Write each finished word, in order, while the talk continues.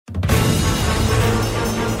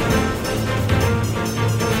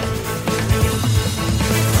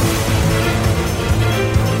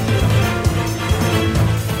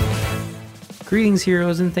Greetings,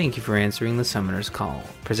 heroes, and thank you for answering the Summoner's Call.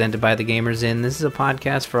 Presented by The Gamers Inn, this is a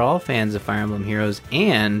podcast for all fans of Fire Emblem Heroes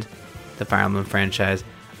and the Fire Emblem franchise.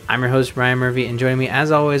 I'm your host, Brian Murphy, and joining me, as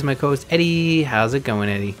always, my co-host, Eddie. How's it going,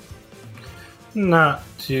 Eddie? Not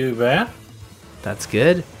too bad. That's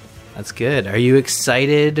good. That's good. Are you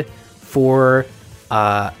excited for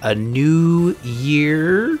a new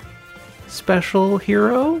year special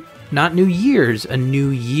hero? Not New Year's, a new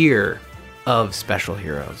year of special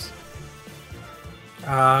heroes.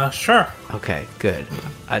 Sure. Okay, good.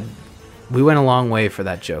 We went a long way for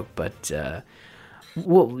that joke, but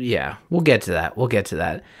we'll get to that. We'll get to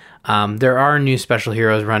that. There are new special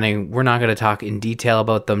heroes running. We're not going to talk in detail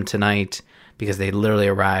about them tonight because they literally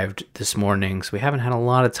arrived this morning, so we haven't had a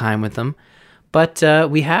lot of time with them. But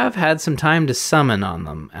we have had some time to summon on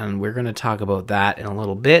them, and we're going to talk about that in a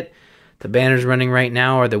little bit. The banners running right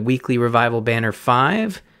now are the Weekly Revival Banner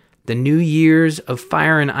 5, the New Year's of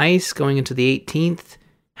Fire and Ice going into the 18th,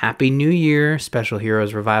 Happy New Year Special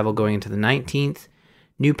Heroes Revival going into the 19th,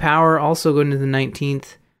 New Power also going into the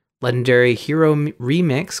 19th, Legendary Hero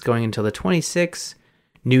Remix going until the 26th,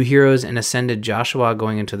 New Heroes and Ascended Joshua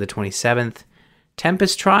going into the 27th,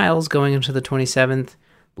 Tempest Trials going into the 27th,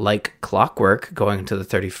 Like Clockwork going into the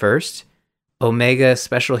 31st, Omega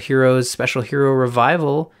Special Heroes Special Hero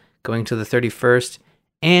Revival going to the 31st,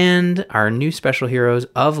 and our new special heroes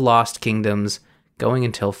of Lost Kingdoms going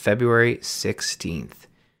until February 16th.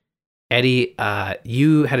 Eddie,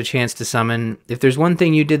 you had a chance to summon. If there's one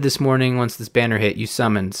thing you did this morning once this banner hit, you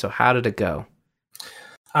summoned. So how did it go?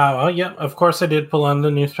 Of course I did pull on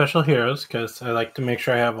the new special heroes because I like to make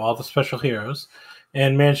sure I have all the special heroes.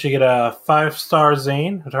 And managed to get a 5-star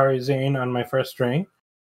Zane, Hatari Zane, on my first ring.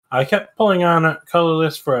 I kept pulling on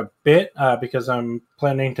Colorless for a bit because I'm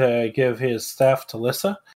planning to give his staff to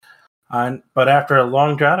Lissa. But after a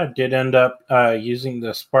long drought, I did end up using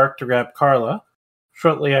the Spark to grab Carla.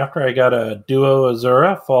 Shortly after, I got a duo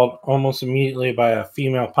Azura, followed almost immediately by a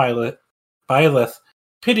female pilot, Byleth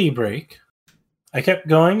Pity Break. I kept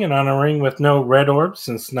going, and on a ring with no red orbs,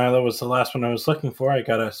 since Nyla was the last one I was looking for, I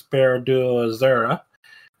got a spare duo Azura.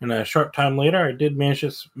 And a short time later, I did manage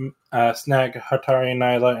to snag Hatari and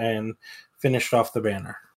Nyla and finished off the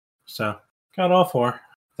banner. So, got all 4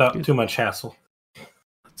 without too much hassle.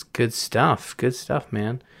 That's good stuff. Good stuff,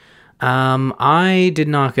 man. I did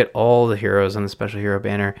not get all the heroes on the special hero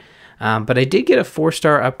banner, but I did get a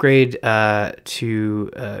 4-star upgrade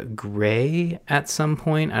to Gray at some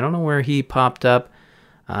point. I don't know where he popped up.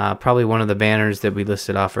 Probably one of the banners that we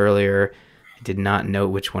listed off earlier. I did not know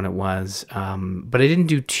which one it was, but I didn't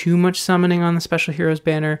do too much summoning on the Special Heroes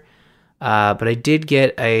banner, but I did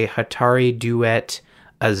get a Hatari Duet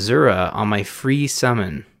Azura on my free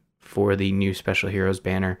summon for the new Special Heroes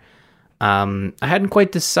banner. I hadn't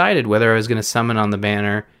quite decided whether I was going to summon on the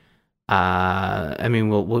banner. I mean,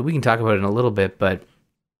 we can talk about it in a little bit, but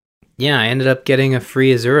yeah, I ended up getting a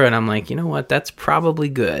free Azura, and I'm like, you know what, that's probably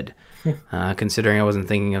good, considering I wasn't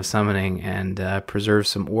thinking of summoning, and preserve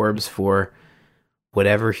some orbs for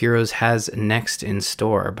whatever Heroes has next in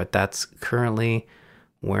store, but that's currently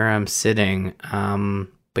where I'm sitting.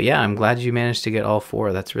 But yeah, I'm glad you managed to get all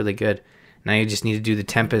 4. That's really good. Now you just need to do the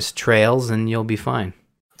Tempest Trails and you'll be fine.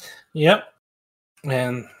 Yep.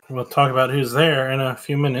 And we'll talk about who's there in a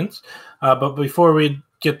few minutes. But before we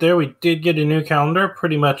get there, we did get a new calendar,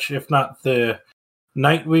 pretty much, if not the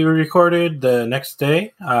night we recorded, the next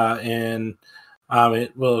day. And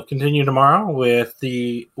it will continue tomorrow with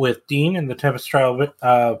Dean and the Tempest Trial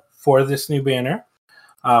for this new banner.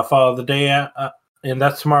 Follow the day, and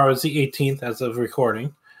that's tomorrow is the 18th as of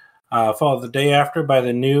recording. Follow the day after by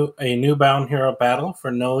a new Bound Hero battle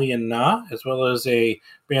for Noli and Na, as well as a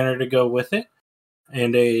banner to go with it,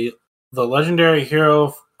 and the legendary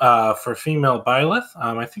hero for female Byleth.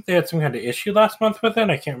 I think they had some kind of issue last month with it.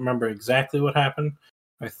 I can't remember exactly what happened.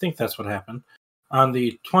 I think that's what happened. On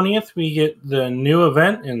the 20th, we get the new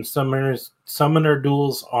event in Summoner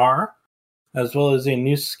Duels R, as well as a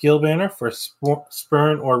new skill banner for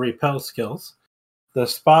Spurn or Repel skills. The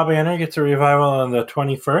Spa banner gets a revival on the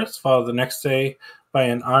 21st, followed the next day by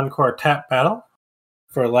an encore tap battle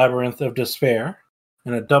for Labyrinth of Despair,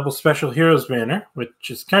 and a double Special Heroes banner, which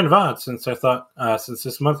is kind of odd since I thought since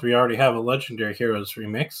this month we already have a Legendary Heroes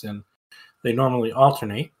remix, and they normally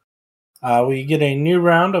alternate. We get a new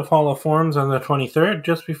round of Hall of Forms on the 23rd,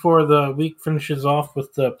 just before the week finishes off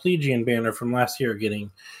with the Plegian banner from last year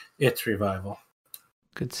getting its revival.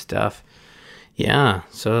 Good stuff. Yeah,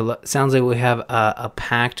 so it sounds like we have a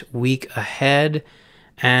packed week ahead.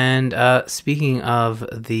 And speaking of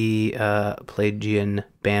the Plegian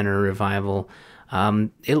banner revival,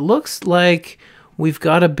 it looks like we've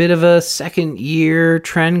got a bit of a second year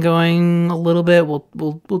trend going a little bit.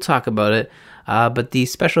 We'll talk about it. But the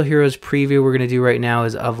special heroes preview we're going to do right now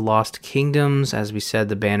is of Lost Kingdoms. As we said,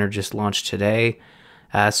 the banner just launched today.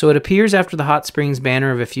 So it appears after the Hot Springs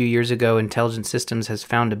banner of a few years ago, Intelligent Systems has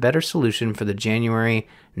found a better solution for the January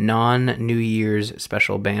non-New Year's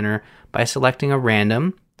special banner by selecting a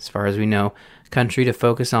random, as far as we know, country to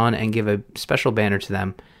focus on and give a special banner to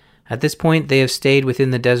them. At this point, they have stayed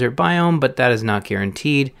within the desert biome, but that is not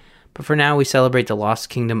guaranteed. But for now, we celebrate the Lost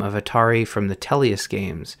Kingdom of Hatari from the Tellius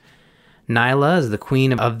games. Nyla, as the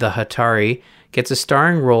queen of the Hatari, gets a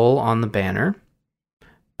starring role on the banner.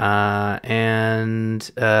 And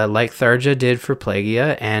like Tharja did for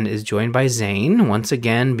Plagia, and is joined by Zane, once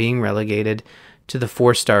again being relegated to the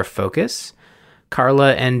 4-star focus.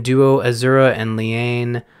 Carla and duo Azura and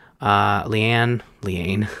Leanne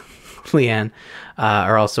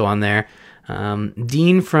are also on there.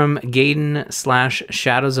 Dean from Gaiden /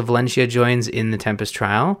 Shadows of Valencia joins in the Tempest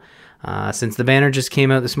Trial. Since the banner just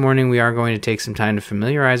came out this morning, we are going to take some time to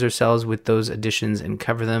familiarize ourselves with those additions and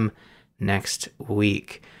cover them next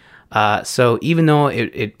week. So even though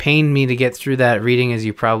it pained me to get through that reading, as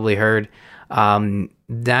you probably heard,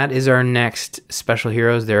 that is our next special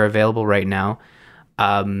heroes. They're available right now.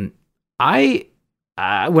 When I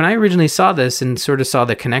originally saw this and sort of saw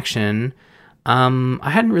the connection, I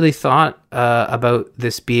hadn't really thought about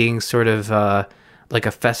this being sort of like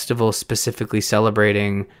a festival specifically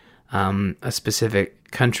celebrating a specific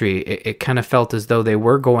country. It kind of felt as though they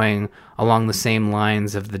were going along the same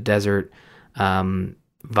lines of the desert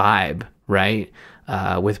vibe, right?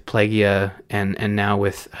 With Plagia and now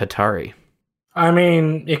with Hatari. I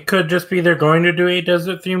mean, it could just be they're going to do a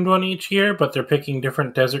desert-themed one each year, but they're picking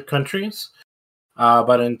different desert countries.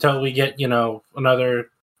 But until we get, another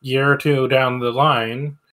year or two down the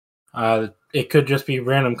line, it could just be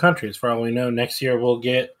random countries. For all we know, next year we'll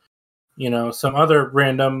get, some other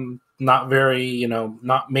random, not very,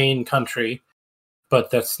 not main country, but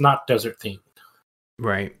that's not desert-themed.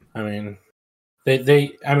 Right. I mean,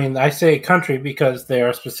 I say country because they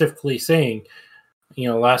are specifically saying,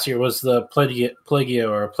 last year was the Plagia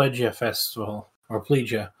or Plagia Festival, or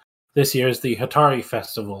Plagia. This year is the Hatari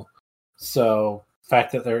Festival. So, the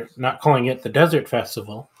fact that they're not calling it the Desert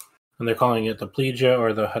Festival, and they're calling it the Plagia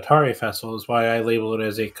or the Hatari Festival is why I label it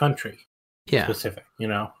as a country specific,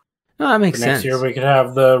 No, that makes sense. Next year we could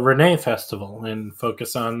have the Renee Festival and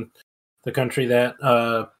focus on the country that,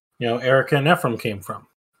 Erica and Ephraim came from.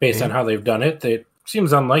 Based on how they've done it, it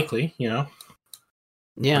seems unlikely,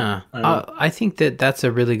 Yeah, I think that's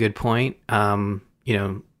a really good point.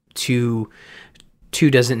 Two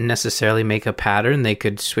doesn't necessarily make a pattern. They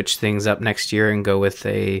could switch things up next year and go with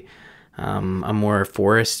a more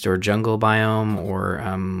forest or jungle biome, or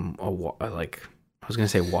like I was gonna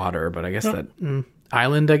say water, but I guess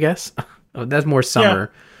island. I guess that's more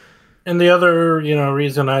summer. Yeah. And the other,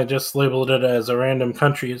 reason I just labeled it as a random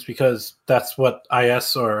country is because that's what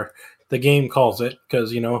IS or the game calls it.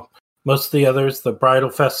 Because, most of the others, the Bridal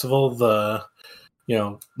Festival, the,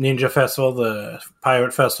 Ninja Festival, the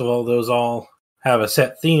Pirate Festival, those all have a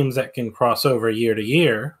set themes that can cross over year to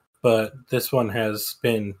year. But this one has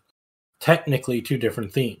been technically two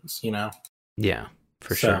different themes, Yeah,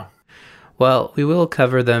 for sure. Well, we will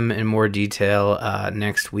cover them in more detail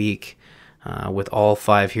next week. With all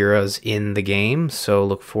 5 heroes in the game, so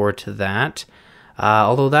look forward to that.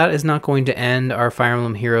 Although that is not going to end our Fire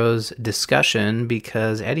Emblem Heroes discussion,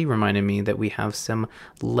 because Eddie reminded me that we have some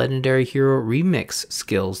Legendary Hero Remix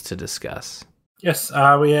skills to discuss. Yes,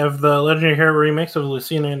 we have the Legendary Hero Remix of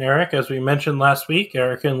Lucina and Eric. As we mentioned last week,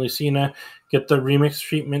 Eric and Lucina get the remix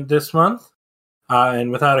treatment this month. And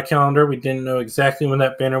without a calendar, we didn't know exactly when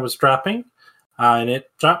that banner was dropping. And it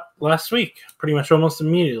dropped last week, pretty much almost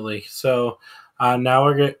immediately. So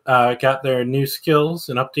now we got their new skills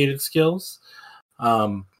and updated skills.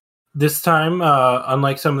 This time,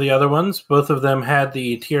 unlike some of the other ones, both of them had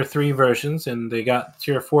the Tier 3 versions, and they got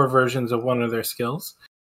Tier 4 versions of one of their skills.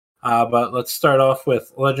 But let's start off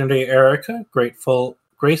with Legendary Erica, Graceful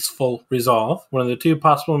Resolve, one of the 2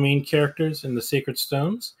 possible main characters in the Sacred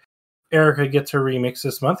Stones. Erica gets her remix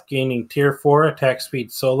this month, gaining Tier 4 attack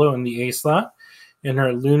speed solo in the A slot. And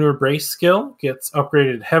her Lunar Brace skill gets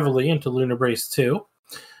upgraded heavily into Lunar Brace 2.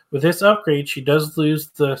 With this upgrade, she does lose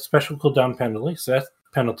the special cooldown penalty, so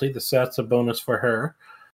that's a bonus for her,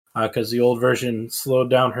 because the old version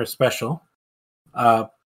slowed down her special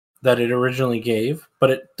that it originally gave.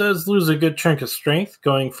 But it does lose a good chunk of strength,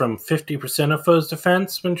 going from 50% of foe's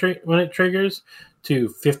defense when it triggers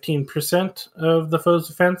to 15% of the foe's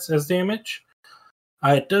defense as damage.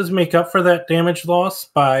 It does make up for that damage loss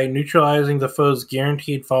by neutralizing the foe's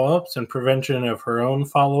guaranteed follow-ups and prevention of her own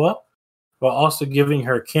follow-up, while also giving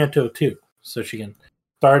her Canto 2, so she can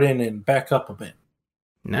start in and back up a bit.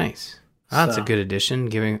 Nice. Oh, that's a good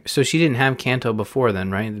addition. So she didn't have Canto before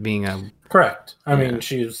then, right? Being a correct. I mean,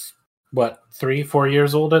 she's 3-4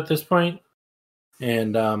 years old at this point,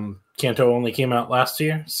 and Canto only came out last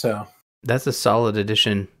year, so that's a solid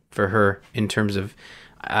addition for her in terms of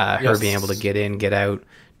her being able to get in, get out,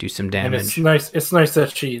 do some damage. And it's nice. It's nice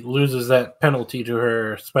that she loses that penalty to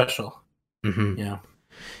her special. Mm-hmm. Yeah.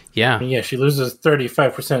 Yeah. I mean, yeah, she loses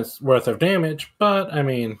 35% worth of damage, but I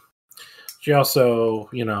mean, she also,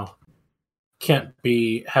 can't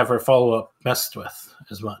have her follow-up messed with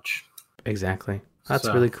as much. Exactly. That's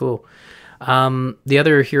really cool. The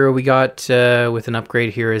other hero we got with an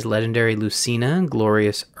upgrade here is Legendary Lucina,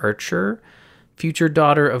 Glorious Archer, future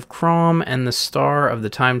daughter of Chrom and the star of the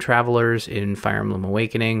Time Travelers in Fire Emblem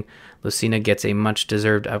Awakening. Lucina gets a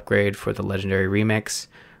much-deserved upgrade for the Legendary Remix.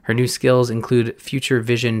 Her new skills include Future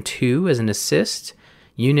Vision 2 as an assist,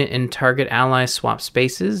 unit and target allies swap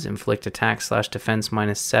spaces, inflict attack/defense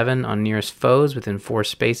 -7 on nearest foes within 4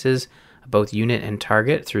 spaces, both unit and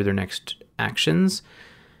target through their next actions,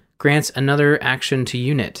 grants another action to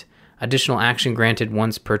unit, additional action granted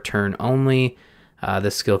once per turn only.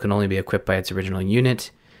 This skill can only be equipped by its original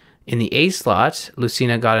unit. In the A slot,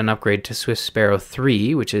 Lucina got an upgrade to Swift Sparrow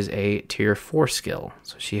 3, which is a tier 4 skill.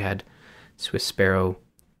 So she had Swift Sparrow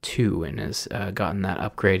 2 and has gotten that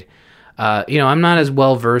upgrade. I'm not as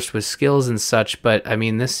well versed with skills and such, but I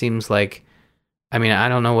mean, this seems like, I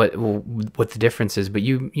don't know what the difference is, but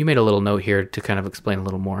you made a little note here to kind of explain a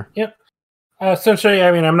little more. Yep. Essentially,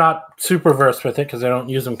 I'm not super versed with it because I don't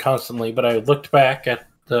use them constantly, but I looked back at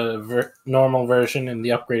the normal version and the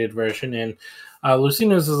upgraded version, and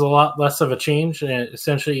Lucina's is a lot less of a change. And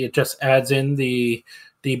essentially, it just adds in the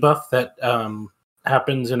debuff that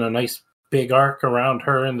happens in a nice big arc around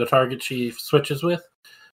her and the target she switches with.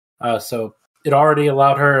 So it already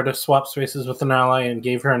allowed her to swap spaces with an ally and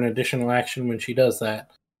gave her an additional action when she does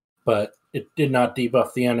that, but it did not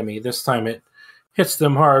debuff the enemy. This time it hits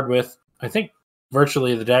them hard with, I think,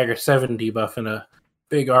 virtually the Dagger 7 debuff in a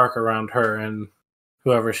big arc around her and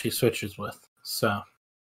whoever she switches with. So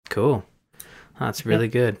cool. That's really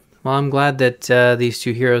good. Well, I'm glad that these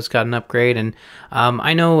two heroes got an upgrade, and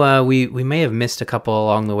I know we may have missed a couple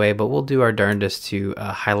along the way, but we'll do our darndest to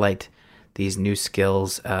highlight these new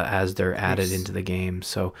skills as they're added into the game.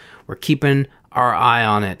 So we're keeping our eye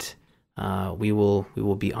on it. We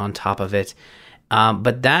will be on top of it.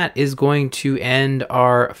 But that is going to end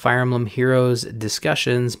our Fire Emblem Heroes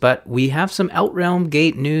discussions. But we have some Outrealm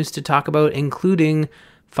Gate news to talk about, including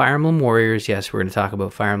Fire Emblem Warriors. Yes, we're going to talk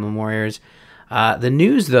about Fire Emblem Warriors. The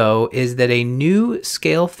news, though, is that a new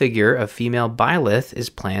scale figure of female Byleth is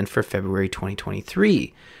planned for February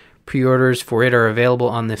 2023. Pre-orders for it are available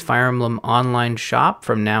on the Fire Emblem online shop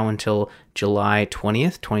from now until July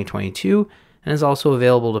 20th, 2022, and is also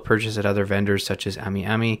available to purchase at other vendors such as Ami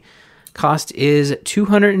Ami. Cost is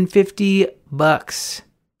 $250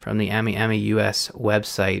 from the Ami Ami US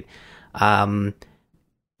website.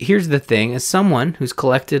 Here's the thing: as someone who's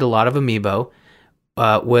collected a lot of amiibo,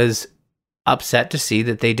 was upset to see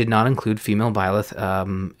that they did not include female Byleth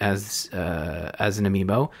as an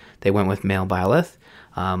amiibo. They went with male Byleth.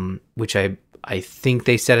 Which I think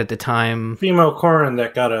they said at the time. Female Corrin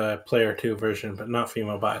that got a Player 2 version, but not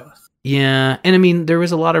female Byleth. Yeah, and I mean, there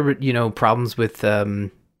was a lot of, problems with,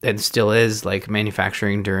 and still is, like,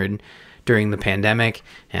 manufacturing during the pandemic,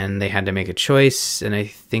 and they had to make a choice, and I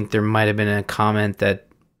think there might have been a comment that,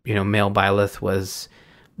 male Byleth was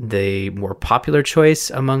the more popular choice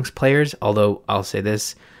amongst players, although I'll say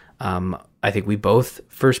this, I think we both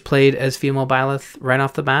first played as female Byleth right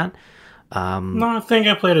off the bat. No, I think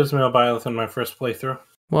I played as male Byleth in my first playthrough.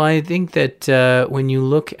 Well, I think that when you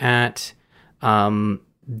look at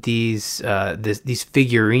these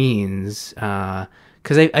figurines,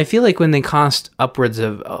 because I feel like when they cost upwards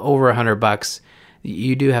of over $100,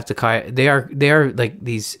 you do have to. They are like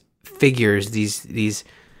these figures. These.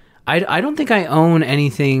 I don't think I own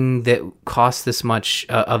anything that costs this much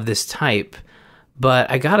of this type, but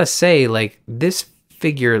I gotta say, like, this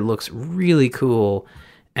figure looks really cool.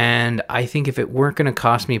 And I think if it weren't going to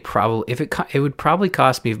cost me, it would probably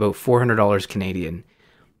cost me about $400 Canadian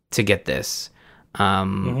to get this. We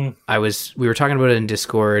were talking about it in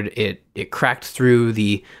Discord. It cracked through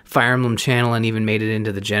the Fire Emblem channel and even made it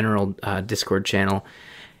into the general Discord channel.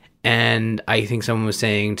 And I think someone was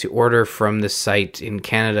saying to order from the site in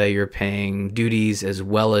Canada, you're paying duties as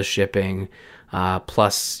well as shipping,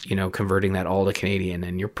 plus converting that all to Canadian,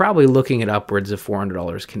 and you're probably looking at upwards of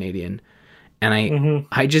 $400 Canadian. and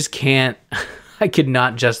I just can't. I could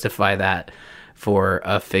not justify that for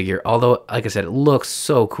a figure. Although, like I said, it looks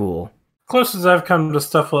so cool. Closest I've come to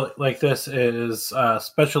stuff like this is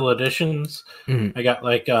special editions. Mhm. I got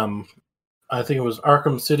I think it was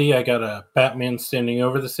Arkham City. I got a Batman standing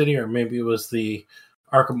over the city, or maybe it was the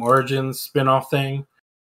Arkham Origins spin-off thing.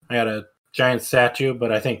 I got a giant statue,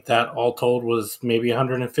 but I think that all told was maybe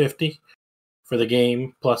 150 for the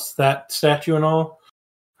game, plus that statue and all.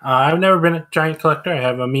 I've never been a giant collector. I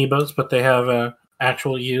have amiibos, but they have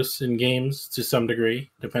actual use in games to some degree,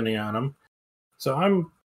 depending on them. So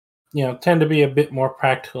I'm, tend to be a bit more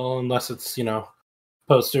practical unless it's,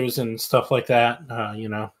 posters and stuff like that,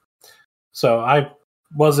 So I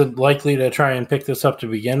wasn't likely to try and pick this up to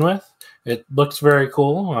begin with. It looks very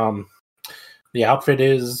cool. The outfit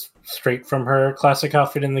is straight from her classic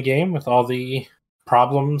outfit in the game with all the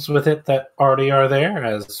problems with it that already are there,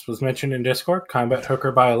 as was mentioned in Discord, Combat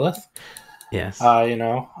Hooker Byleth. Yes.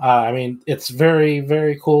 I mean, it's very,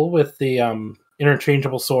 very cool with the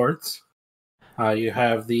interchangeable swords. You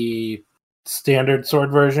have the standard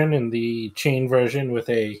sword version and the chain version with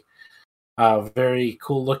a very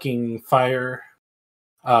cool looking fire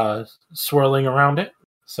swirling around it.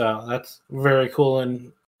 So that's very cool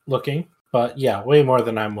and looking. But yeah, way more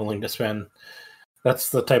than I'm willing to spend. That's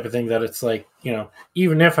the type of thing that it's like,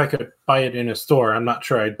 even if I could buy it in a store, I'm not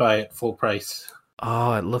sure I'd buy it full price.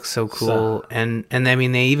 Oh, it looks so cool. And I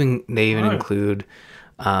mean, they even include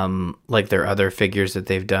like their other figures that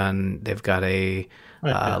they've done. They've got a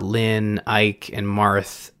Lynn, Ike, and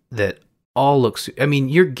Marth that all looks. I mean,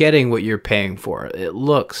 you're getting what you're paying for. They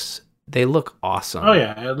look awesome. Oh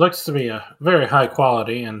yeah, it looks to be a very high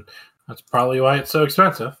quality, and that's probably why it's so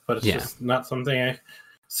expensive. But it's just not something I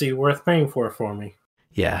see worth paying for me.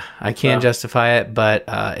 Yeah, I can't justify it, but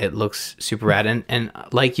it looks super rad. And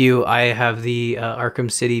like you, I have the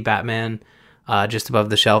Arkham City Batman just above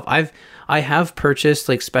the shelf. I have purchased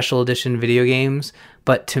like special edition video games,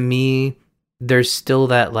 but to me, there's still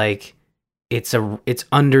that like it's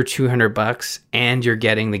under $200 and you're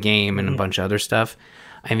getting the game and a bunch of other stuff.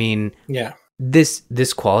 I mean, yeah,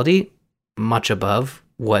 this quality much above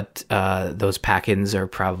what those pack-ins are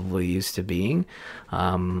probably used to being.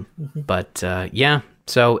 But yeah.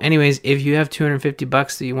 So anyways, if you have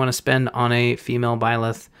 $250 that you want to spend on a female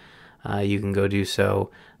Byleth, you can go do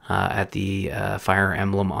so at the Fire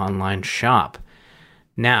Emblem online shop.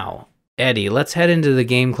 Now, Eddie, let's head into the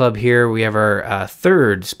game club here. We have our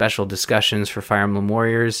third special discussions for Fire Emblem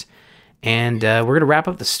Warriors, and we're going to wrap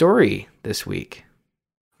up the story this week.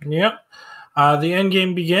 Yep. The end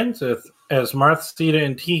game begins as Marth, Sita,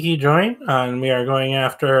 and Tiki join, and we are going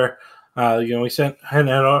after, we sent head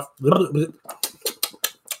off.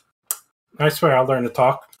 I swear I'll learn to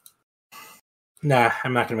talk. Nah,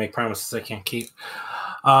 I'm not going to make promises I can't keep.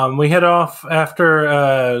 We head off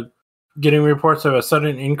after getting reports of a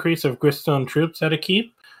sudden increase of Gristone troops at a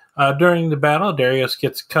keep. During the battle, Darius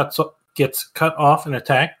gets cut off and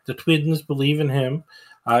attacked. The twins believe in him,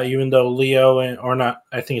 even though Leo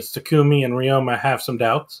I think it's Takumi and Ryoma have some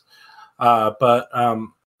doubts. But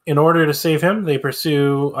in order to save him, they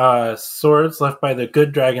pursue swords left by the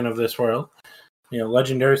good dragon of this world.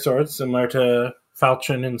 Legendary swords similar to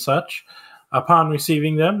Falchion and such. Upon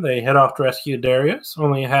receiving them, they head off to rescue Darius,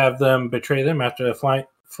 only have them betray them after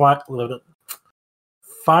the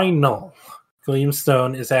final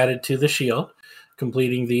Gleamstone is added to the shield,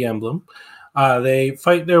 completing the emblem. They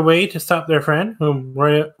fight their way to stop their friend, whom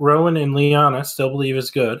Rowan and Liana still believe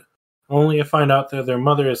is good, only to find out that their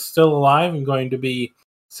mother is still alive and going to be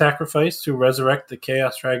sacrificed to resurrect the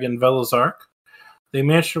Chaos Dragon Velozark. They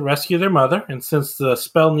managed to rescue their mother, and since the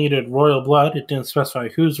spell needed royal blood, it didn't specify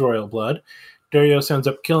whose royal blood. Darius ends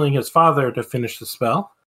up killing his father to finish the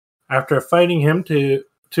spell. After fighting him to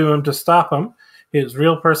stop him, his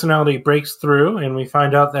real personality breaks through, and we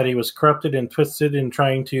find out that he was corrupted and twisted in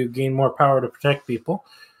trying to gain more power to protect people.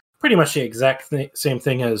 Pretty much the exact same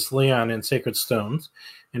thing as Leon in Sacred Stones,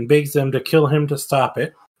 and begs them to kill him to stop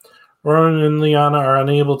it. Rowan and Liana are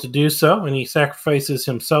unable to do so, and he sacrifices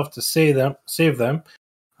himself to save them.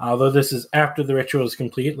 Although this is after the ritual is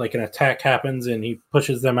complete, like an attack happens and he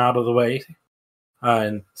pushes them out of the way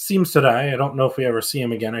and seems to die. I don't know if we ever see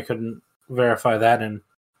him again. I couldn't verify that and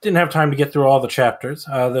didn't have time to get through all the chapters.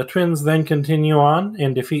 The twins then continue on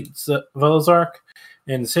and defeat Velozark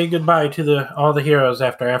and say goodbye to all the heroes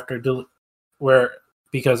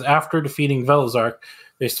because after defeating Velozark,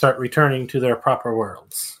 they start returning to their proper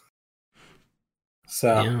worlds.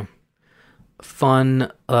 So yeah. Fun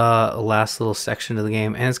last little section of the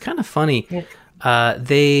game, and it's kind of funny.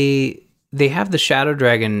 They have the Shadow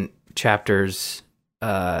Dragon chapters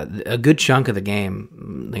a good chunk of the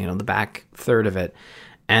game, the back third of it,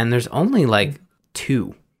 and there's only like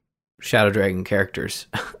 2 Shadow Dragon characters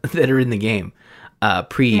that are in the game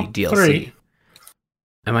pre-DLC. 3.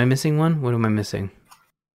 Am I missing one? What am I missing?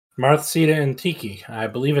 Marth, Sita, and Tiki. I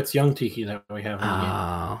believe it's young Tiki that we have in the game.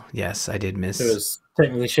 Oh, yes, I did miss. It was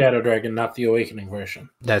technically Shadow Dragon, not the Awakening version.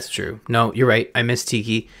 That's true. No, you're right. I missed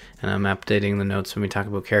Tiki, and I'm updating the notes when we talk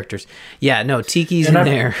about characters. Yeah, no, Tiki's in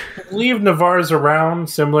there. I believe Navarre's around,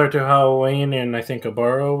 similar to how Wayne and I think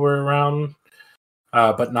Abaro were around,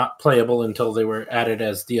 but not playable until they were added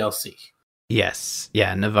as DLC. Yes.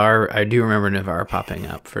 Yeah, Navarre. I do remember Navarre popping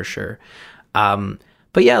up for sure.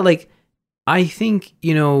 But yeah, like, I think,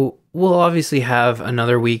 we'll obviously have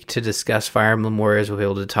another week to discuss Fire Emblem Warriors. We'll be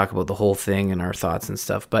able to talk about the whole thing and our thoughts and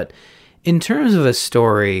stuff. But in terms of a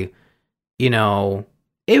story,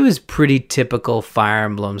 it was pretty typical Fire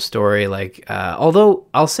Emblem story. Like, although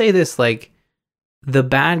I'll say this, like, the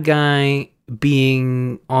bad guy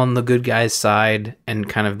being on the good guy's side and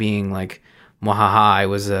kind of being like, "Mwahaha, I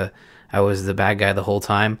was the bad guy the whole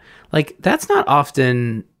time." Like, that's not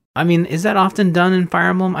often. I mean, is that often done in Fire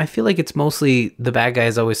Emblem? I feel like it's mostly the bad guy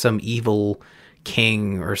is always some evil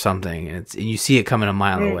king or something, and you see it coming a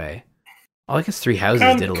mile away. Oh, I guess Three Houses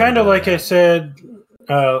did a little kind of like that. I said.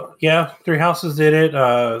 Three Houses did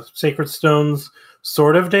it. Sacred Stones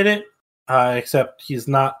sort of did it, except he's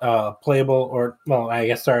not playable. Or, well, I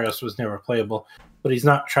guess Darius was never playable, but he's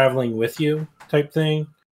not traveling with you type thing.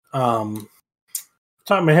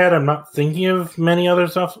 Top of my head, I'm not thinking of many other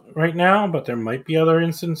stuff right now, but there might be other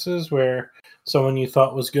instances where someone you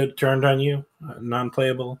thought was good turned on you,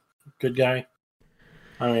 non-playable good guy.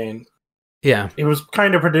 I mean, yeah, it was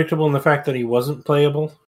kind of predictable in the fact that he wasn't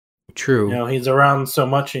playable. True. He's around so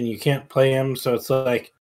much and you can't play him, so it's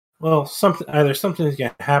like, well, either something's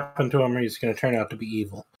going to happen to him or he's going to turn out to be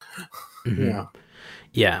evil. Mm-hmm.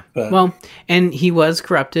 Yeah. Well, and he was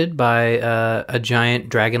corrupted by a giant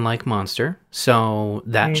dragon-like monster, so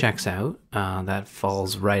that checks out. That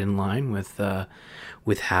falls right in line with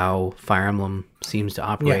how Fire Emblem seems to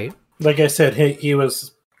operate. Yeah. Like I said, he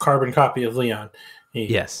was carbon copy of Leon.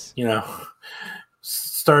 Yes.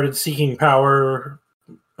 Started seeking power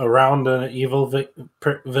around an evil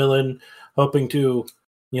villain, hoping to,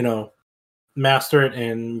 master it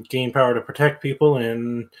and gain power to protect people,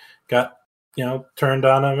 and got turned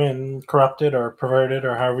on him and corrupted or perverted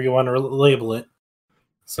or however you want to label it.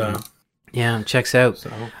 So, yeah, checks out.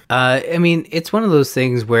 So. I mean, it's one of those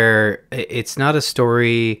things where it's not a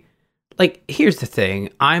story. Like, here's the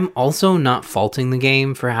thing. I'm also not faulting the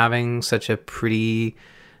game for having such a pretty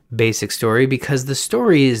basic story, because the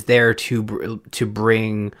story is there to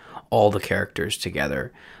bring all the characters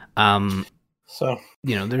together. So,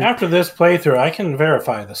 after this playthrough, I can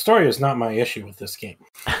verify the story is not my issue with this game.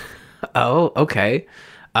 Oh, okay.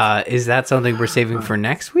 Is that something we're saving for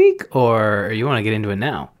next week, or you want to get into it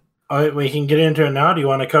now? We can get into it now. Do you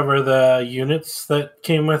want to cover the units that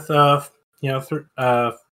came with,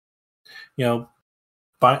 Shadow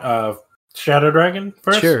Dragon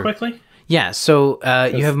first, quickly? Yeah. So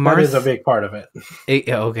you have Marth. That is a big part of it.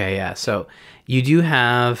 Okay. Yeah. So you do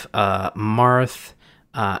have Marth,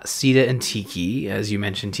 Sita, and Tiki. As you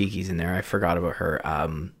mentioned, Tiki's in there. I forgot about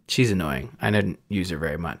her. She's annoying. I didn't use her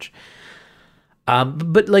very much.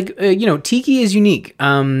 But Tiki is unique.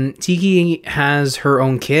 Tiki has her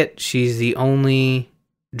own kit. She's the only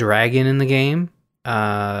dragon in the game.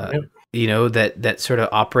 Yep. That sort of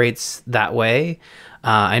operates that way.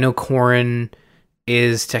 I know Corrin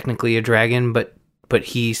is technically a dragon, but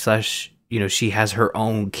she has her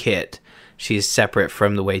own kit. She's separate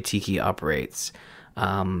from the way Tiki operates.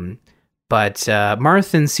 But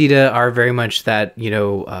Marth and Sita are very much that,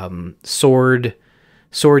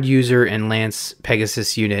 sword user and lance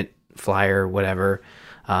Pegasus unit, flyer, whatever,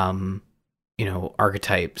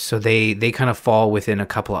 archetype. So they kind of fall within a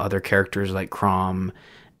couple of other characters like Chrom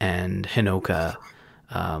and Hinoka.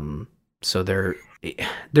 So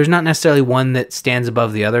there's not necessarily one that stands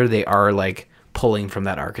above the other. They are like pulling from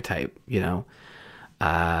that archetype,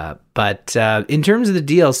 But in terms of the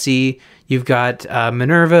DLC, you've got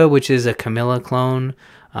Minerva, which is a Camilla clone.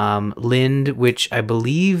 Lind, which I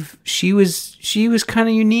believe she was kind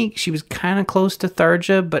of unique. She was kind of close to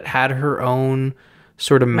Tharja, but had her own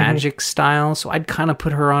sort of magic style. So I'd kind of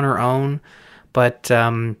put her on her own, but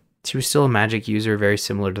she was still a magic user, very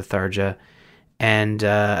similar to Tharja. And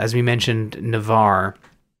as we mentioned, Navarre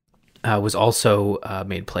was also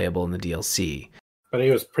made playable in the DLC. But he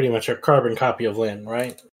was pretty much a carbon copy of Lyn,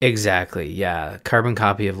 right? Exactly. Yeah, carbon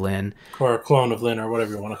copy of Lyn, or a clone of Lyn, or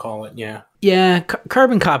whatever you want to call it. Yeah. Yeah,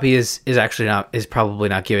 carbon copy is actually probably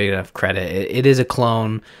not giving enough credit. It is a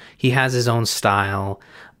clone. He has his own style.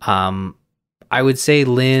 I would say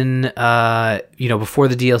Lyn, before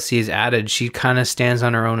the DLC is added, she kind of stands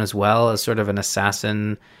on her own as well as sort of an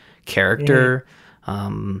assassin character.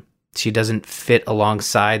 She doesn't fit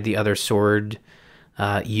alongside the other sword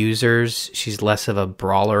users. She's less of a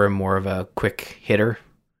brawler and more of a quick hitter.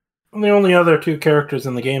 And the only other two characters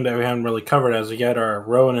in the game that we haven't really covered as of yet are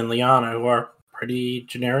Rowan and Liana, who are pretty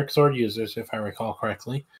generic sword users, if I recall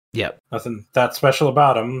correctly. Yep. Nothing that special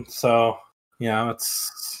about them. So, we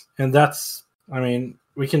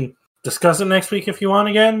can discuss it next week if you want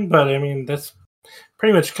again, but I mean, that's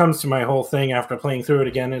pretty much comes to my whole thing after playing through it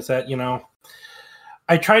again, is that,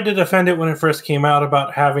 I tried to defend it when it first came out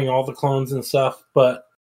about having all the clones and stuff, but,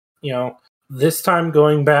 this time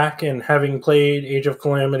going back and having played Age of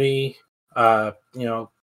Calamity, it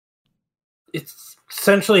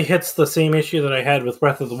essentially hits the same issue that I had with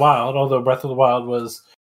Breath of the Wild, although Breath of the Wild was,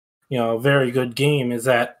 a very good game, is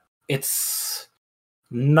that it's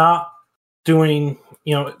not doing,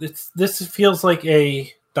 this feels like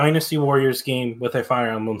a Dynasty Warriors game with a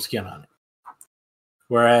Fire Emblem skin on it.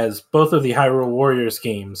 Whereas both of the Hyrule Warriors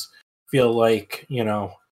games feel like,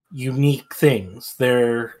 unique things.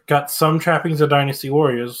 They're got some trappings of Dynasty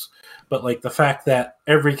Warriors, but like the fact that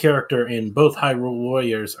every character in both Hyrule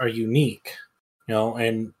Warriors are unique,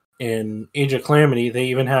 and in Age of Calamity, they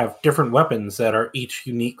even have different weapons that are each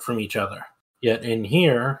unique from each other. Yet in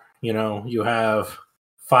here, you have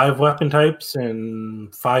 5 weapon types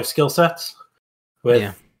and 5 skill sets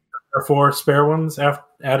with 4 spare ones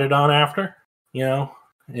added on after.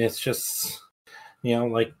 It's just,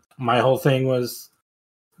 like my whole thing was,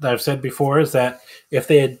 that I've said before, is that if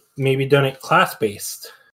they had maybe done it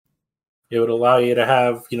class-based, it would allow you to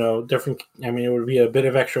have, different, it would be a bit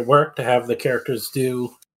of extra work to have the characters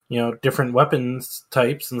do, different weapons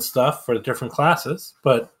types and stuff for the different classes,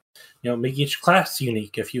 but, make each class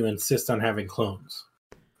unique if you insist on having clones.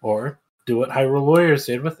 Or do what Hyrule Warriors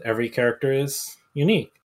did with every character is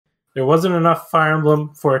unique. There wasn't enough Fire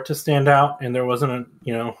Emblem for it to stand out, and there wasn't,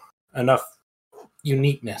 enough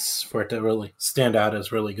uniqueness for it to really stand out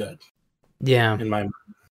as really good. Yeah. In my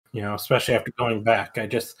mind, especially after going back.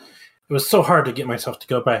 It was so hard to get myself to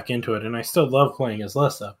go back into it, and I still love playing as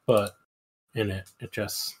Lissa, but in it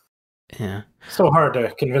just... Yeah. So hard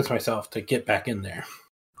to convince myself to get back in there.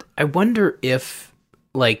 I wonder if,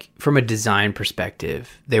 like, from a design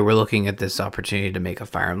perspective, they were looking at this opportunity to make a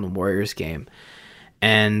Fire Emblem Warriors game,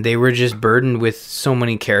 and they were just burdened with so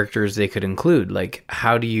many characters they could include. Like,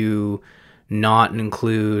 how do you not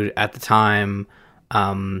include, at the time,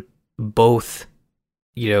 both,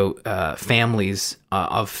 families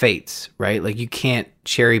of fates, right? Like, you can't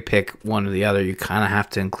cherry pick one or the other. You kind of have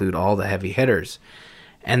to include all the heavy hitters.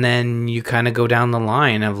 And then you kind of go down the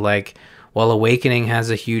line of like, well, Awakening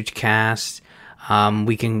has a huge cast.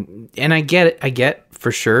 We can, and I get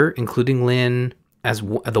for sure, including Lyn as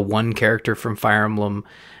the one character from Fire Emblem,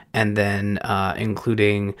 and then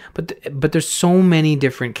including, but there's so many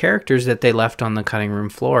different characters that they left on the cutting room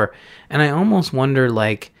floor, and I almost wonder,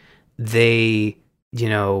 like, they,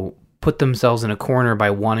 put themselves in a corner by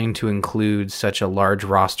wanting to include such a large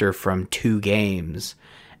roster from 2 games,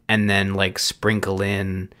 and then like sprinkle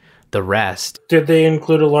in the rest. Did they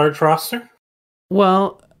include a large roster?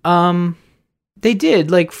 Well, they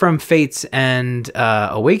did, like, from Fates and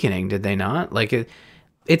Awakening, did they not? Like,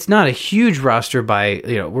 it's not a huge roster by,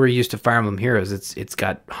 we're used to Fire Emblem Heroes. It's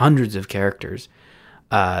got hundreds of characters.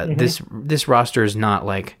 This roster is not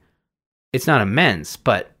like, it's not immense,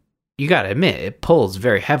 but you got to admit, it pulls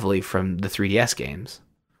very heavily from the 3DS games.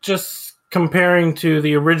 Just comparing to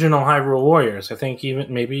the original Hyrule Warriors, I think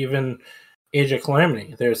maybe even Age of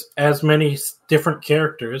Calamity, there's as many different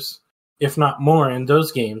characters, if not more, in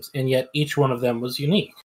those games, and yet each one of them was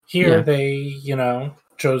unique. Here, they,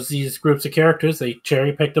 chose these groups of characters, they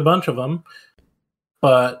cherry-picked a bunch of them,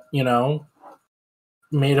 but,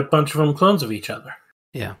 made a bunch of them clones of each other.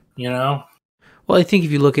 Yeah. Well, I think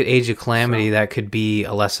if you look at Age of Calamity, that could be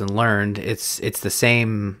a lesson learned. It's the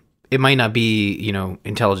same, it might not be,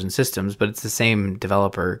 Intelligent Systems, but it's the same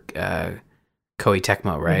developer, Koei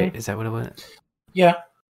Tecmo, right? Mm-hmm. Is that what it was? Yeah.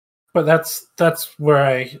 But that's where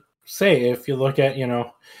I say, if you look at,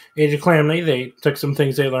 Age of Calamity, they took some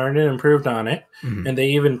things they learned and improved on it, and they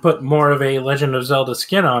even put more of a Legend of Zelda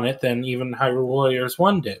skin on it than even Hyrule Warriors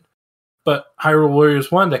 1 did. But Hyrule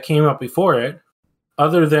Warriors 1 that came out before it,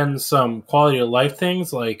 other than some quality of life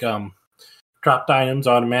things like dropped items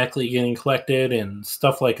automatically getting collected and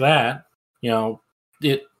stuff like that,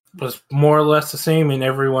 it was more or less the same, and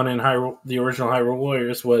everyone in the original Hyrule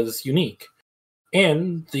Warriors was unique.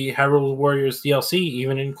 And the Hyrule Warriors DLC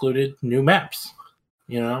even included new maps,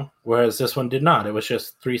 whereas this one did not. It was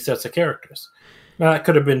just 3 sets of characters. Now, that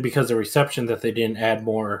could have been because of reception that they didn't add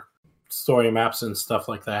more story maps and stuff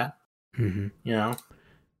like that. Mm-hmm.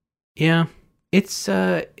 Yeah, it's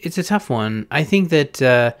a tough one. I think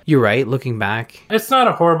that you're right. Looking back, it's not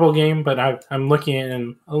a horrible game, but I'm looking at it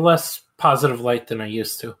in a less positive light than I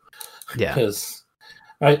used to. Yeah, because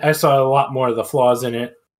I saw a lot more of the flaws in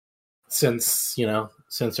it since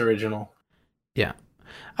original. Yeah,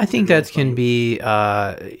 I think that can be.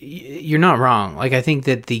 You're not wrong. Like, I think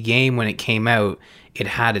that the game, when it came out, it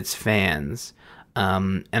had its fans.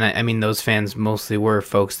 And I mean, those fans mostly were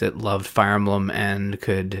folks that loved Fire Emblem and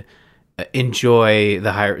could enjoy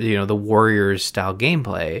the Warriors style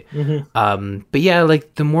gameplay. Mm-hmm. But yeah,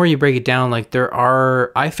 like, the more you break it down, like,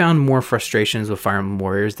 I found more frustrations with Fire Emblem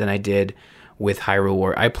Warriors than I did with Hyrule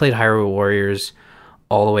Warriors. I played Hyrule Warriors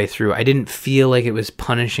all the way through. I didn't feel like it was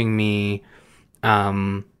punishing me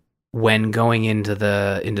when going into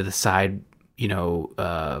the side,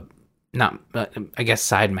 I guess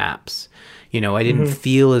side maps. I didn't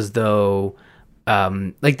feel as though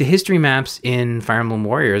like the history maps in Fire Emblem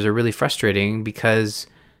Warriors are really frustrating because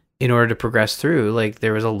in order to progress through, like,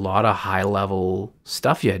 there was a lot of high level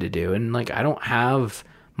stuff you had to do, and like, I don't have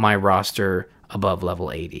my roster above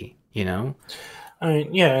level 80. I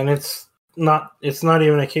mean, yeah, and it's not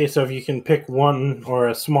even a case of you can pick one or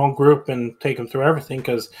a small group and take them through everything,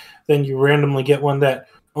 because then you randomly get one that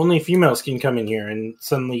only females can come in here, and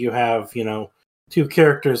suddenly you have 2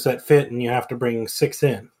 characters that fit, and you have to bring 6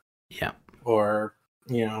 in. Yeah. Or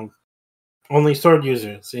only sword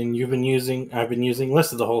users, and I've been using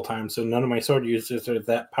Lissa the whole time, so none of my sword users are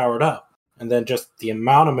that powered up. And then just the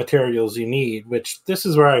amount of materials you need, which this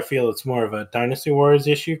is where I feel it's more of a Dynasty Warriors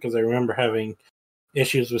issue, because I remember having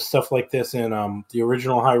issues with stuff like this in the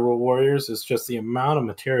original Hyrule Warriors. Is just the amount of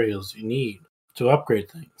materials you need to upgrade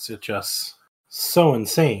things. It's just so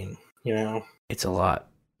insane, It's a lot.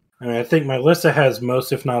 I mean, I think my Lissa has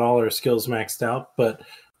most, if not all, her skills maxed out, but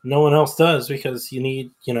no one else does, because you need,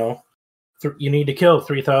 you need to kill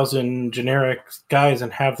 3,000 generic guys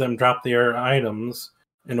and have them drop their items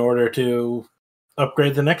in order to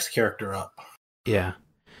upgrade the next character up. Yeah.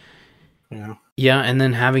 Yeah. Yeah, and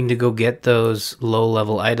then having to go get those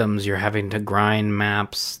low-level items, you're having to grind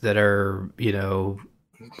maps that are,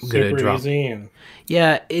 super drop. Easy.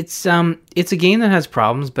 Yeah, it's a game that has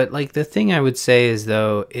problems, but like, the thing I would say is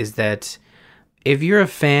that if you're a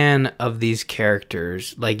fan of these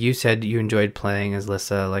characters, like you said, you enjoyed playing as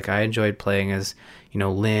Lissa, like I enjoyed playing as,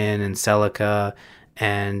 Lyn and Celica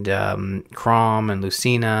and Chrom and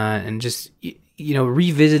Lucina, and just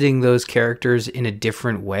revisiting those characters in a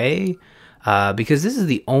different way, because this is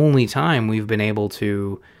the only time we've been able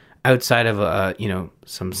to, outside of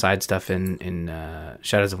some side stuff in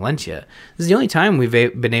Shadows of Valentia, this is the only time we've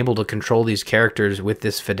been able to control these characters with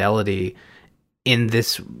this fidelity in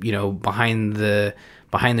this behind the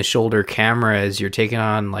shoulder camera as you're taking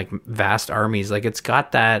on like vast armies. Like, it's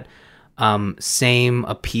got that same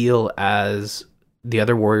appeal as the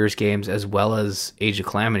other Warriors games, as well as Age of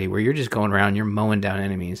Calamity, where you're just going around, you're mowing down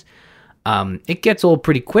enemies. It gets old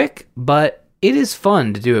pretty quick, but it is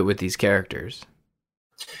fun to do it with these characters.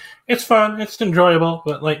 It's fun, it's enjoyable,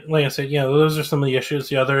 but like I said, those are some of the issues.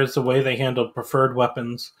 The other is the way they handled preferred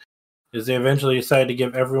weapons. Is they eventually decided to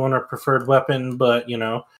give everyone a preferred weapon, but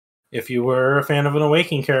if you were a fan of an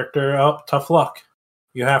Awakening character, tough luck.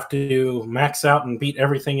 You have to max out and beat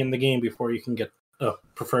everything in the game before you can get a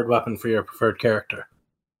preferred weapon for your preferred character.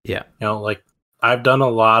 Yeah. Like, I've done a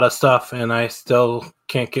lot of stuff, and I still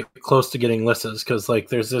can't get close to getting Lissa's, because like,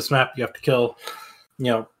 there's this map you have to kill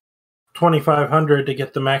 2,500 to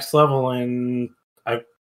get the max level, and I've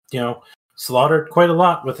slaughtered quite a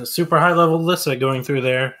lot with a super high level Lissa going through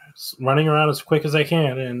there, running around as quick as I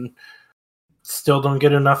can, and still don't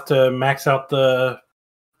get enough to max out the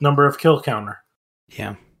number of kill counter.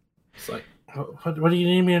 Yeah. It's like, what do you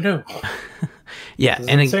need me to do? Yeah,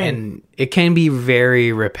 and it can be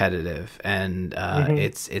very repetitive, and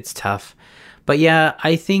it's tough. But yeah,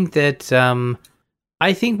 I think that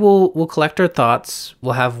I think we'll collect our thoughts.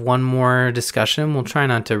 We'll have one more discussion. We'll try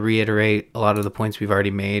not to reiterate a lot of the points we've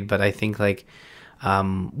already made, but I think like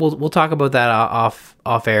we'll talk about that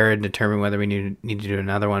off air and determine whether we need to do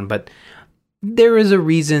another one. But there is a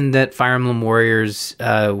reason that Fire Emblem Warriors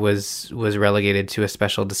was relegated to a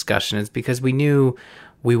special discussion. It's because we knew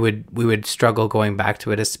we would struggle going back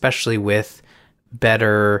to it, especially with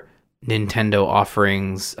better Nintendo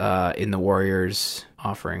offerings in the Warriors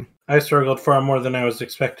offering. I struggled far more than I was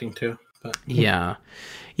expecting to. But Yeah.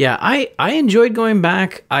 Yeah, I enjoyed going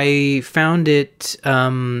back. I found it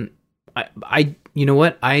I you know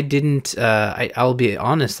what? I didn't I'll be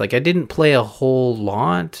honest, like I didn't play a whole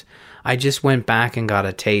lot. I just went back and got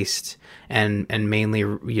a taste and mainly,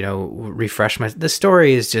 refresh the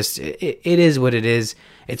story is just it is what it is.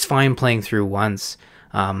 It's fine playing through once.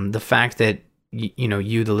 The fact that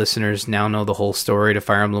you the listeners now know the whole story to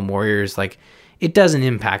Fire Emblem Warriors, like it doesn't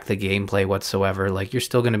impact the gameplay whatsoever. Like you're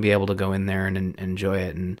still going to be able to go in there and enjoy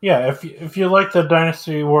it. And yeah, if you like the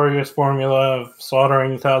Dynasty Warriors formula of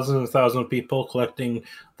slaughtering thousands and thousands of people, collecting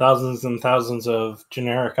thousands and thousands of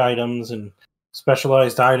generic items and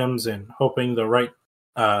specialized items, and hoping the right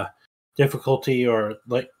difficulty or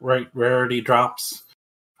right rarity drops,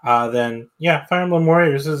 then yeah, Fire Emblem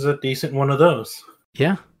Warriors is a decent one of those.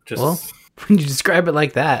 yeah, Just well, when you describe it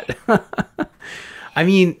like that. I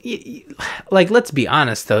mean, like, let's be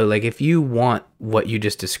honest, though. Like, if you want what you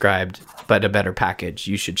just described, but a better package,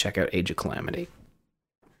 you should check out Age of Calamity.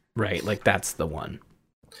 Right? Like, that's the one.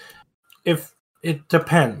 if it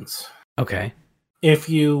depends. Okay. If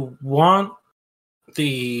you want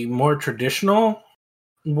the more traditional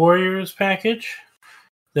Warriors package,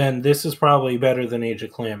 then this is probably better than Age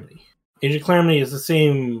of Calamity. Age of Calamity is the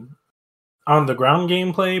same on the ground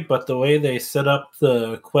gameplay, but the way they set up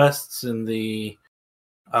the quests and the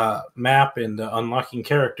map and the unlocking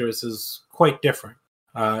characters is quite different.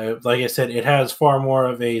 Like I said, it has far more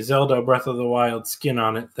of a Zelda Breath of the Wild skin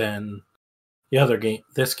on it than the other game.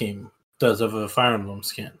 This game does of a Fire Emblem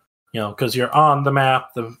skin. Because you're on the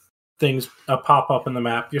map, the things pop up in the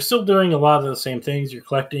map. You're still doing a lot of the same things. You're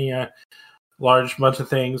collecting a large bunch of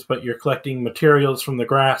things, but you're collecting materials from the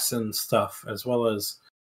grass and stuff, as well as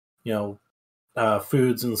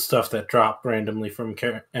foods and stuff that drop randomly from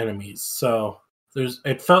enemies. So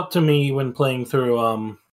it felt to me when playing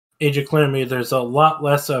through Age of Calamity, there's a lot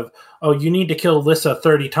less of, you need to kill Lissa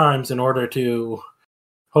 30 times in order to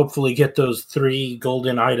hopefully get those 3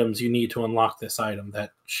 golden items you need to unlock this item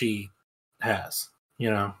that she has,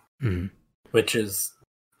 which is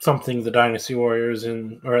something the Dynasty Warriors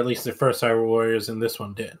or at least the first Hyrule Warriors in this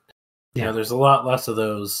one did. Yeah. There's a lot less of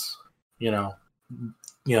those,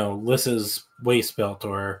 Lissa's waist belt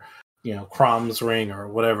or, Crom's ring or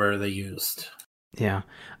whatever they used. Yeah.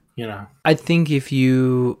 I think if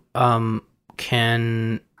you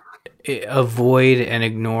can avoid and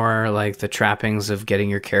ignore like the trappings of getting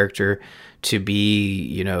your character to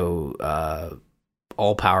be,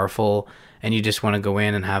 all powerful, and you just want to go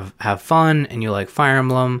in and have fun, and you like Fire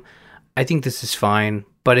Emblem, I think this is fine.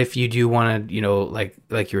 But if you do want to,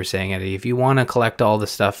 like you were saying, Eddie, if you want to collect all the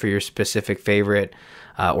stuff for your specific favorite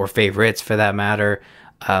or favorites for that matter,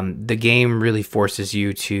 the game really forces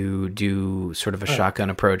you to do sort of a shotgun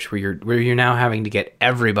approach where you're now having to get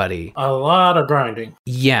everybody. A lot of grinding.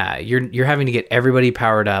 Yeah, you're having to get everybody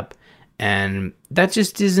powered up, and that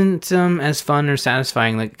just isn't as fun or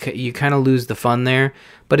satisfying. Like you kind of lose the fun there.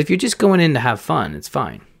 But if you're just going in to have fun, it's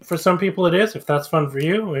fine. For some people, it is. If that's fun for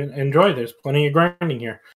you, enjoy. There's plenty of grinding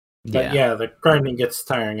here. But yeah, the grinding gets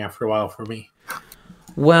tiring after a while for me.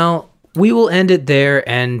 Well, we will end it there,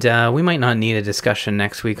 and we might not need a discussion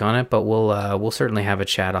next week on it, but we'll certainly have a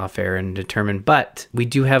chat off air and determine. But we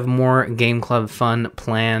do have more Game Club fun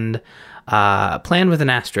planned with an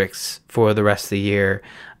asterisk for the rest of the year.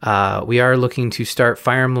 We are looking to start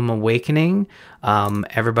Fire Emblem Awakening.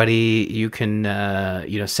 Everybody, you can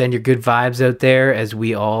send your good vibes out there as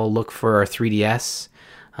we all look for our 3DS.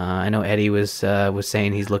 I know Eddie was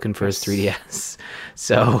saying he's looking for his 3DS.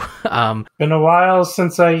 So, been a while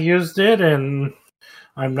since I used it, and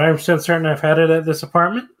I'm 90% certain I've had it at this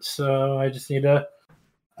apartment. So I just need to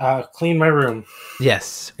clean my room.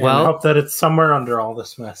 Yes. And I hope that it's somewhere under all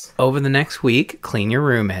this mess. Over the next week, clean your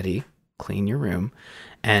room, Eddie. Clean your room.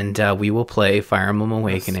 And we will play Fire Emblem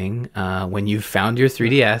Awakening when you've found your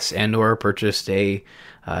 3DS and or purchased a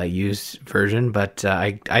used version. But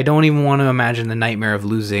I don't even want to imagine the nightmare of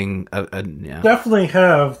losing Definitely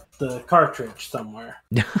have the cartridge somewhere.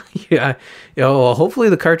 Yeah. Well, hopefully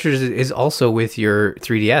the cartridge is also with your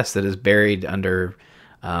 3DS that is buried under,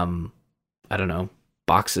 I don't know,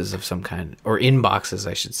 boxes of some kind. Or in boxes,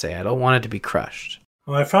 I should say. I don't want it to be crushed.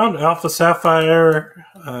 Well, I found Alpha Sapphire,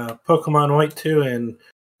 Pokemon White 2, and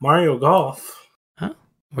Mario Golf. Huh?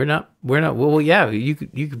 We're not. Well, yeah, we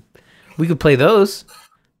could play those.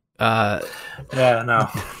 Yeah, no.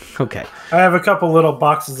 Okay. I have a couple little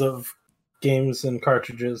boxes of games and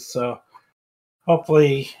cartridges, so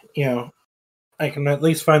hopefully, I can at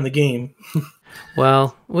least find the game.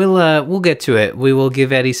 Well, we'll get to it. We will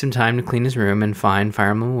give Eddie some time to clean his room and find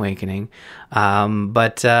Fire Emblem Awakening.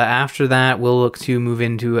 But after that, we'll look to move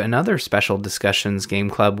into another special discussions game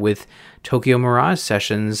club with Tokyo Mirage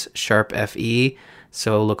Sessions Sharp FE.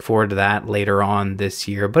 So look forward to that later on this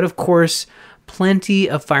year. But of course, plenty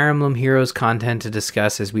of Fire Emblem Heroes content to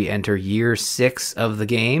discuss as we enter year 6 of the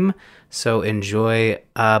game. So enjoy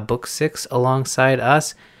book 6 alongside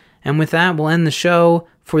us. And with that, we'll end the show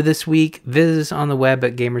for this week. Visit us on the web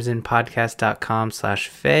at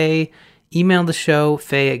gamersinpodcast.com/Faye. Email the show,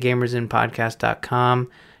 faye@gamersinpodcast.com.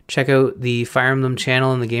 Check out the Fire Emblem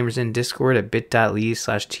channel in the Gamers In Discord at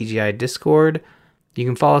bit.ly/TGI Discord. You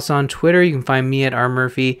can follow us on Twitter. You can find me at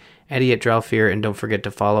rmurphy, Eddie at Drelfear, and don't forget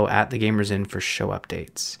to follow at the Gamers In for show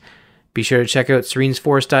updates. Be sure to check out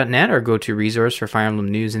serenesforest.net, our go-to resource for Fire Emblem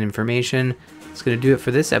news and information. That's going to do it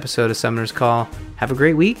for this episode of Summoner's Call. Have a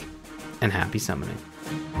great week, and happy summoning.